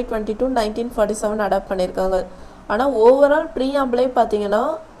January 22, 1947 அடாப்ட் பண்ணியிருக்காங்க. ஆனால் ஓவரால் ப்ரீஆம்பிளே பார்த்திங்கன்னா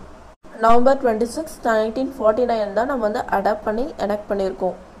November 26, 1949 தான் நம்ம வந்து அடாப்ட் பண்ணி எனக்ட்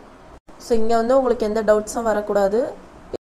பண்ணியிருக்கோம். ஸோ இங்கே வந்து உங்களுக்கு எந்த டவுட்ஸும் வரக்கூடாது.